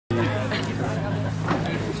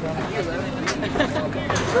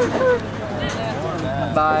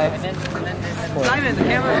Bye. Simon, the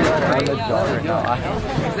camera.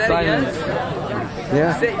 Simon.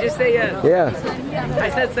 Yeah. Just say yes. Yes. I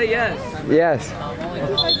said say yes. Yes.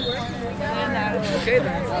 Okay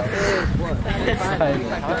then.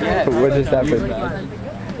 What just happened?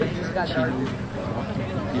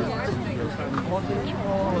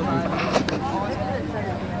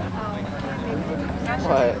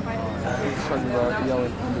 What?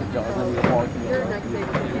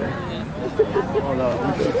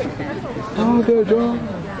 Oh, good job.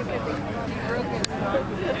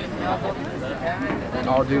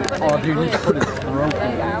 Oh, dude, his foot is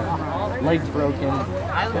broken. Leg's broken.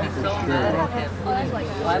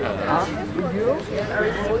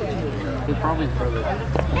 He'll probably throw it.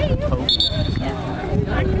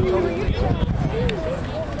 Toby.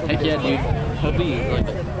 Heck yeah, dude. Toby is like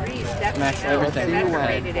smashed everything.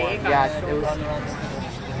 Yeah, it was.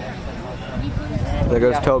 There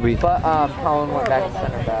goes Toby. But Colin went back to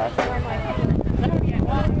center back.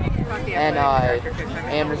 And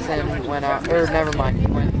Anderson went out, or never mind, he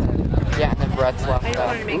went, yeah, and then Brett's left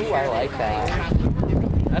out. Ooh, I like that.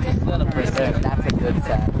 That's a setup right there. That's a good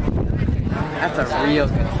set. That's a real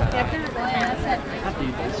good set.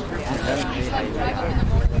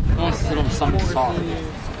 I want to sit on something soft.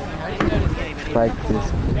 Like this.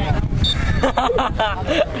 I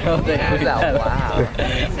hope they pick that up. Wow. I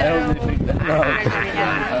hope they pick that up. I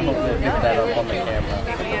hope they pick that up on the camera.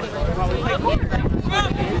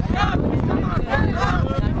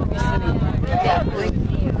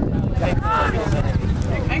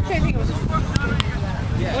 Actually, I think it was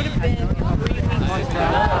would have been 3 weeks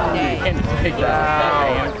Can't pick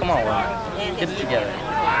that up. Come on, get it together.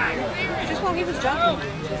 just while he was jumping.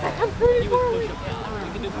 I'm pretty far.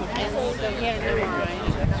 And so he had a new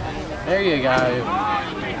line. There you go.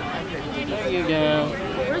 There you go.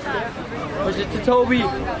 Push it to Toby.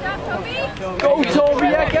 Go Toby,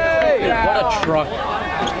 Eke! What a truck.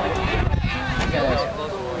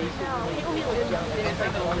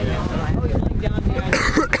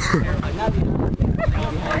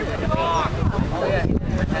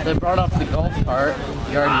 They brought off the golf cart.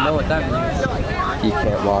 You already know what that means. He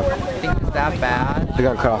can't walk. I think it's that bad. They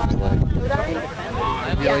got cut off his leg.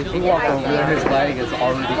 Really, he walked over there, his leg is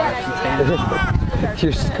already amputated.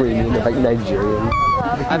 You're screaming like Nigerian.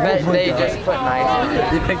 I bet they just put knives in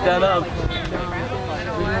it. You picked that up.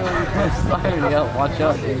 Simon, yeah, watch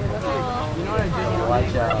out, dude.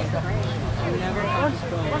 Watch out.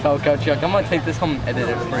 Coach Chuck, I'm gonna take this home and edit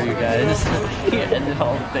it for you guys. Edit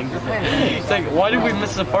all the things. It's like, why did we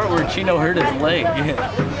miss the part where Chino hurt his leg? I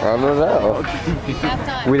don't know.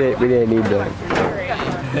 We didn't need that.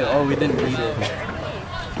 Oh, we didn't need it.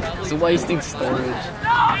 It's wasting storage.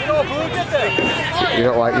 We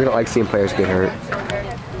don't like seeing players get hurt.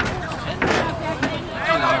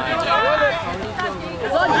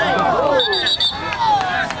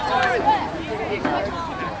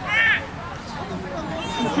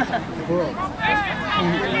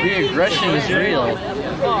 The aggression is real.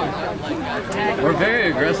 We're very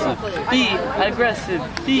aggressive. Be aggressive.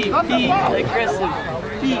 Be aggressive.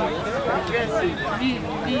 Be aggressive. Be.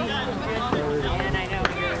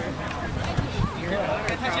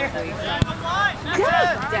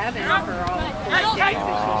 Devin for all the days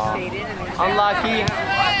that she stayed in. Unlucky.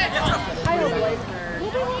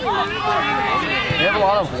 We have a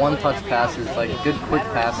lot of one-touch passes, like good quick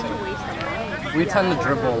passing. We tend to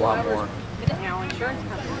dribble a lot more.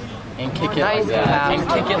 And kick it like that. And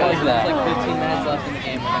kick it like that. Like 15 minutes left in the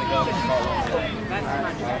game. We're gonna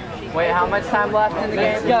go. Wait, how much time left in the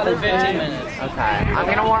game? It's got 15 minutes. Okay, I'm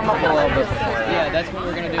gonna warm up a little bit before that. Yeah, that's what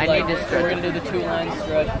we're gonna do. I need to stretch. We're gonna do the 2-line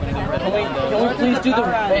stretch. Can we please do the?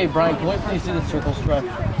 Hey Brian, can we please do the circle stretch?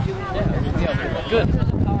 Yeah. Good.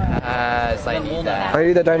 Yes, I need that. I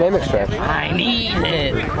need the dynamic stretch. I need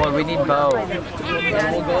it. Well, we need both.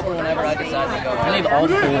 We'll go over whenever I decide to go. I need all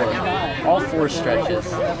 4. All 4 stretches.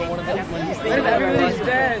 Everybody's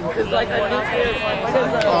dead, because like I need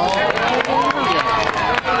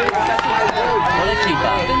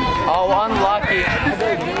Oh, unlucky.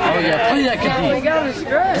 Oh yeah, play that good D.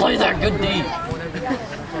 Play that good D.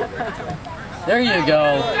 There you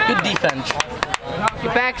go. Good defense.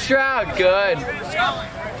 Backstra out, good.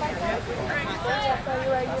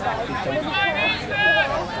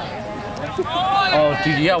 Oh,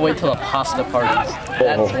 dude, you gotta wait till the pasta parties.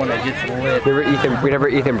 That's when it gets lit. Remember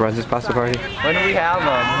Ethan Brunson's pasta party? When do we have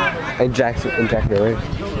them? And Jack Miller.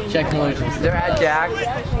 Jack Miller's. They're at Jack's.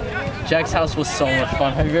 Jack's house was so much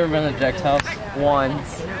fun. Have you ever been to Jack's house?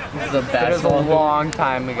 Once. The It was a basketball hoop. long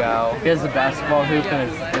time ago. He has a basketball hoop in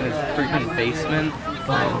his freaking basement.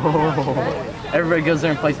 Everybody goes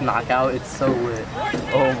there and plays knockout. It's so lit.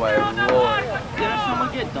 Oh my lord. Did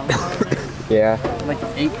someone get dunked on? Yeah. Like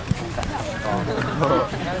 8.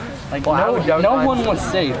 Like no one was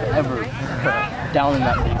safe ever down in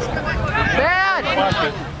that basement. Bad!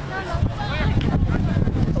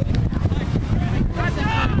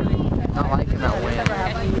 Not liking that win.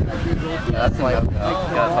 Yeah, that's like,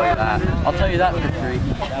 gotta tell you that. I'll tell you that for free.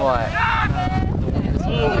 What?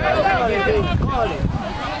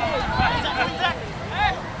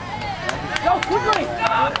 Go quickly!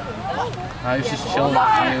 I was just chilling.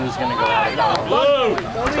 I knew he was gonna go out of bounds. So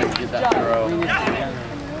I could get that throw.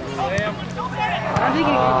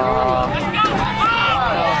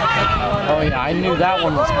 Oh yeah, I knew that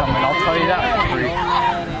one was coming. I'll tell you that for free.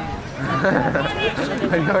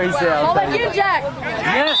 I know he said I'll tell you. Jack!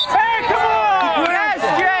 Yes! Hey, come on! Yes,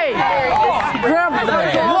 Jay! Grab the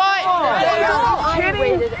man! What?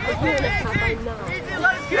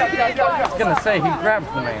 I was gonna say, he grabbed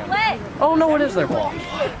the man. Oh no, it is their ball.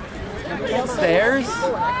 It's theirs?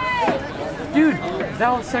 Dude,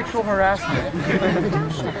 that was sexual harassment.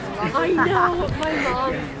 I know, my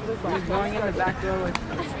mom was like going in the back door with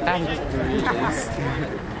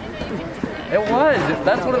It was.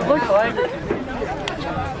 That's what it looked like.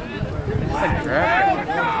 It's like grabbing.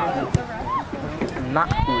 Not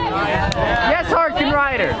cool. Yes, Harkin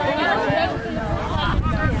Ryder!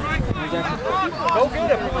 Go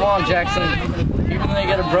get him. Come on, Jackson. Even though they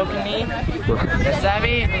get a broken knee. Yes,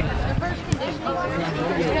 Abby?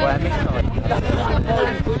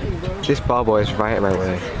 This ball boy is right in my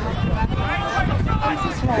way.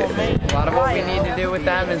 A lot of what we need to do with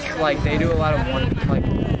them is like they do a lot of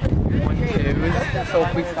 1-2s. So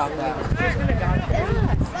if we stop that.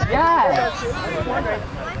 Yes!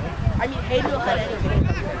 I mean, Hayden will let anything.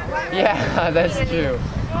 Yeah, that's true.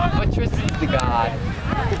 But Tristan's the god.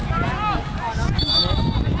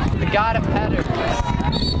 The god of headers.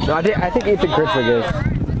 No, I think Ethan Critchford is.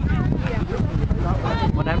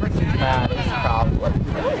 Whenever he's mad, it's probably.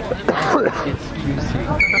 It's juicy.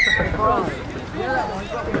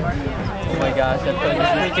 Oh my gosh, I played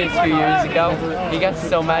this weekend 2 years ago. He got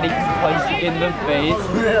so mad he punched it in the face.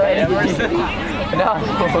 No.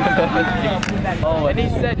 Oh, and he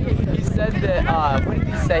said that, what did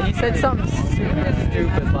he say? He said something super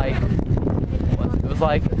stupid, like, it was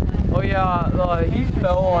like, oh yeah, he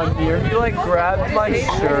fell on me, or he like grabbed my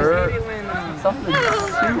shirt. Something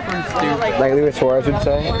super stupid. Like Luis Suarez would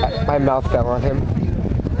say, my mouth fell on him.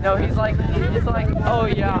 No, he's like, oh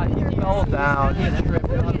yeah, he fell down, he tripped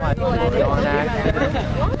on my foot on accident.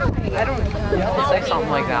 I don't know, say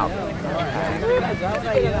something like that.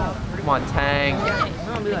 Come on, Tang.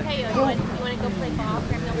 Hey, you want to go play ball?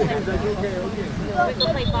 Go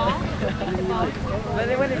play ball? But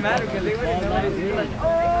it wouldn't matter because they wouldn't know what to do.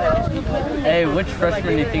 Hey, which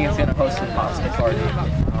freshman do you think is gonna host the pasta party?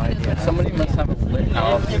 No idea. Somebody must have a lit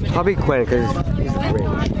house. Probably Quinn, because he's great.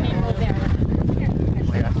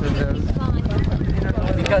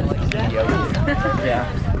 Because yeah.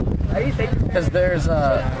 Because there's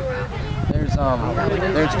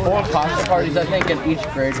 4 pasta parties I think, and each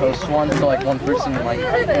grade hosts one. So like one person like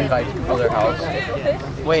invites people to their house.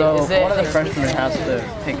 Wait, so is it? one of the freshmen has to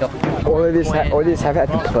take up. Or they just have at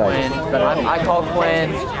the play. Quinn, but I call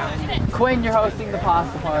Quinn. Quinn, you're hosting the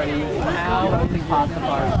pasta party. Now hosting pasta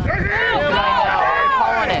party. I'm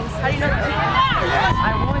calling it. I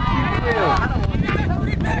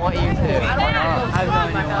want you to. Why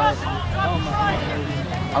not?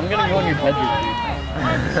 I'm gonna go in your bedroom.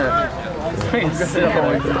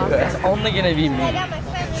 It's only gonna be me.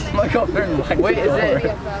 My girlfriend. Wait,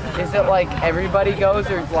 is it like everybody goes,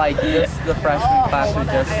 or like just the freshman class, or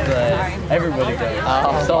just the Everybody goes.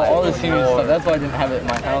 So all the senior stuff. That's why I didn't have it in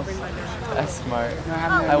my house. That's smart.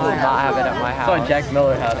 I will not have it at my house. That's why Jack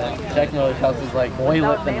Miller had it. Jack Miller's house is like way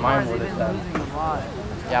lit than mine would have been.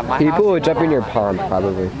 Yeah, my People house. would jump in your pond,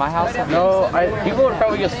 probably. My house. No, people would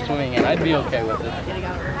probably go swimming in. I'd be okay with it.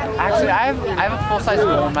 Actually, I have a full-size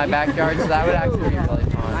pool in my backyard, so that would actually be really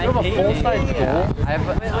fun. You have a full-size pool? Yeah, I have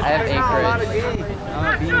acreage.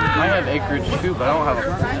 I have acreage too, but I don't have a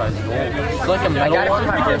full-size pool. It's like a I metal got it one.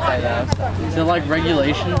 for my birthday though. Is it like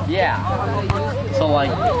regulation? Yeah. So like,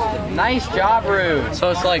 Nice job, Rude.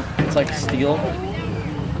 so it's like steel.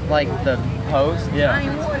 Like the post. Yeah.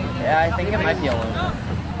 Yeah, I think it might be aluminum.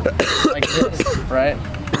 Like this, right?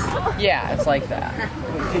 Yeah, it's like that.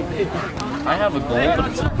 I have a gold, but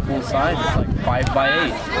it's not full size. It's like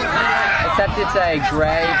 5x8. Except it's a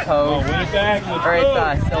gray post, or it's a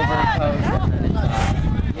silver post.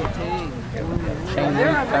 Chain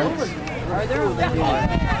link fence.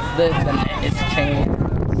 It's chain.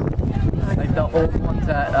 Like like the old ones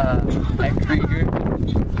at Krieger.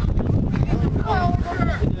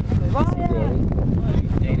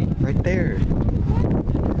 Danny. Right there.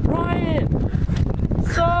 Ryan!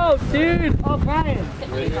 What's up, dude? Oh, Ryan.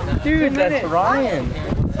 Dude, that's Ryan.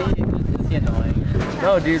 Is he annoying?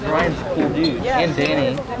 No, dude, Ryan's a cool dude. And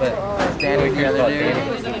Danny, but Danny would rather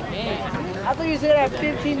Danny. I thought you said at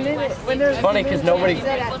 15 minutes. When there's It's funny because nobody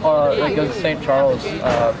that goes to St. Charles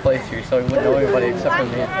plays here, so he wouldn't know anybody except for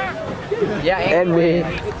me. Yeah, And me.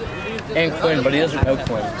 And Quinn, but he doesn't know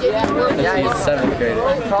Quinn. Yeah, He's a 7th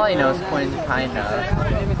grader. He probably knows Quinn, kind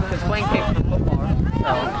of. Because Quinn came from football.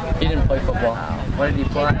 So, He didn't play football. what did he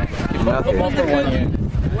play? He played football for 1 year.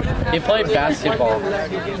 He played basketball.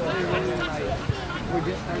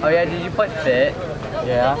 Oh yeah, did you play fit?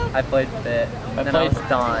 Yeah. I played fit. Then I was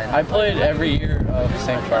done. I played every year of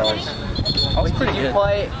St. Charles. I was pretty Did you good.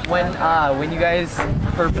 play when you guys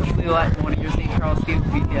purposely let one of your St. Charles teams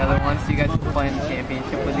beat the other one, so you guys could play in the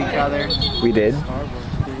championship with each other? We did.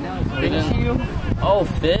 Didn't you? Oh,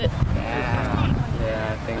 fit? Yeah.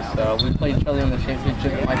 Yeah, I think so. We played each other in the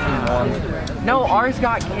championship and my team won. No, ours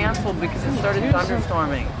got canceled because it started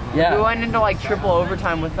thunderstorming. Yeah. We went into like triple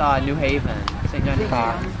overtime with New Haven. St. John New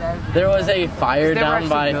Haven. There was a fire They were down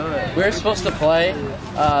by. actually good. We were supposed to play.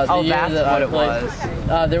 The Oh, year that's that I what it played, was.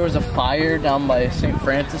 there was a fire down by St.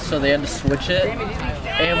 Francis, so they had to switch it.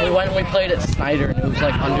 And we went and we played at Snyder, and it was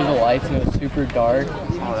like under the lights, and it was super dark.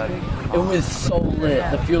 It was so lit.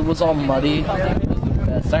 The field was all muddy. It was the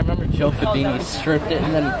best. I remember Joe Fabini stripped it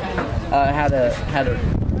and then had a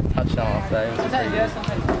touchdown off that. It was pretty good.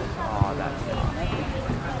 Oh, that's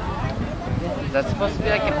That's supposed to be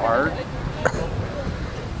like an art?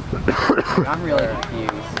 I'm really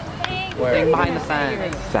confused. Where? Thing behind the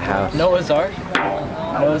fence. It's a house. Noah's Ark?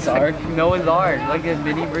 Noah's Ark? Noah's Ark, like a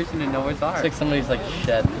mini version of Noah's Ark. It's like somebody's like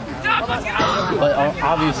shed. But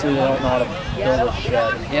obviously they don't know how to build a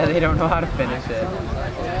shed. Yeah, they don't know how to finish it.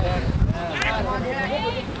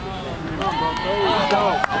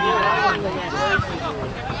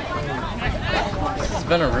 It's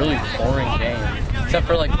been a really boring game. Except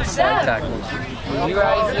for like the slide tackles. You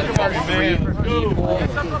guys just had 3 people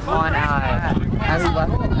on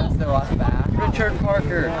as their left back. Richard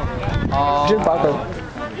Parker. Jim Parker.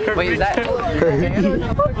 Wait, is that?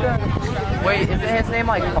 Wait, is his name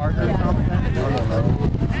like Parker?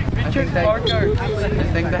 Richard Parker. I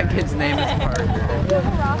think that kid's name is Parker.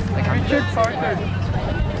 Like Richard Parker.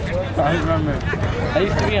 I remember. I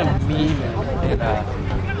used to be a meme in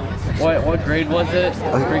what grade was it?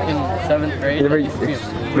 Freaking 7th grade. You I used to be a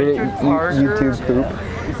meme. YouTube poop. I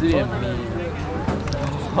used to be a meme.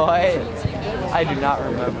 what? I do not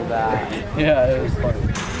remember that. Yeah, it was funny.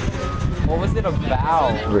 What was it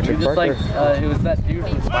about? Richard Just Parker. like it was that dude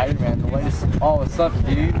from Spider-Man. The latest. Oh, what's up,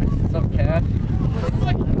 dude? What's up, Cash?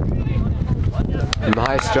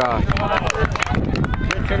 Nice job.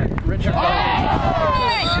 Richard Parker.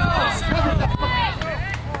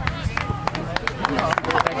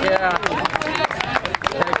 Heck yeah.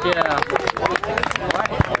 Heck yeah.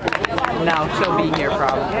 No, she'll be here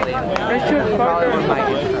probably. Richard Probably Parker. when my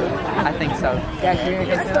I think so.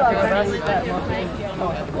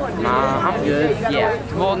 Nah, I'm good. Yeah.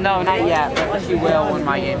 Well, no, not yet. But she will when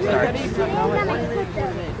my game starts.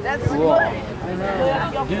 Cool.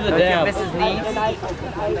 Do the Don't you dab. have Mrs. Neese?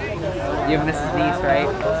 You have Mrs. Neese, right?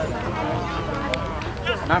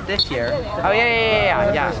 Not this year. Oh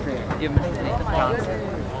yeah. You have Mrs. Neese Johnson.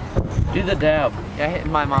 Do the dab. Yeah,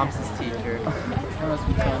 my mom's his teacher. That must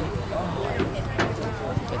be fun.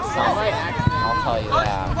 It's something. I'll tell you that.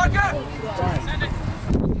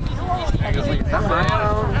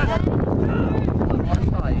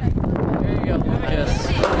 Here you go, Lucas.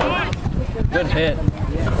 Good hit.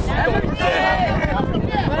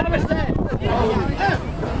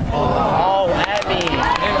 Oh, Abby.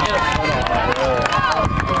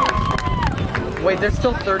 Wait, there's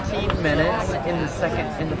still 13 minutes in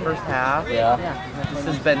the first half. Yeah. This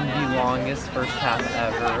has been the longest first half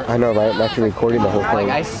ever. I know, right? I'm actually recording the whole Like,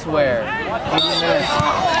 thing. I swear. 80 minutes.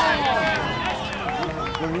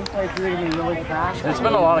 There's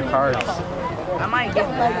been a lot of cards. I might get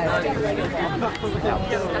that.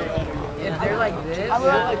 If they're like this,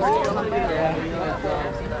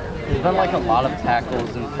 There's been like a lot of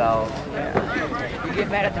tackles and fouls. you get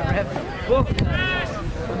mad at the ref.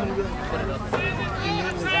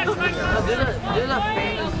 There's a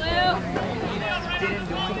famous.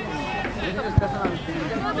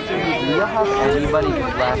 Do you have anybody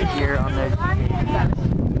left here on their team?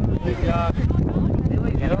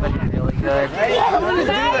 Anybody really good?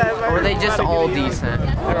 Or were they just all decent?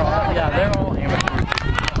 They're all amateurs.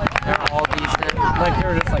 They're all decent. Like they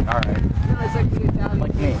were just like, alright.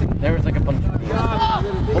 like me. There was like a bunch of people.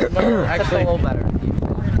 No, actually, a little better.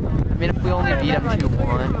 I mean, if we only beat them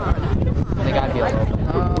 2-1, they gotta be a little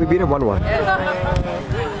better. We beat him 1-1.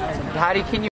 How do you, can you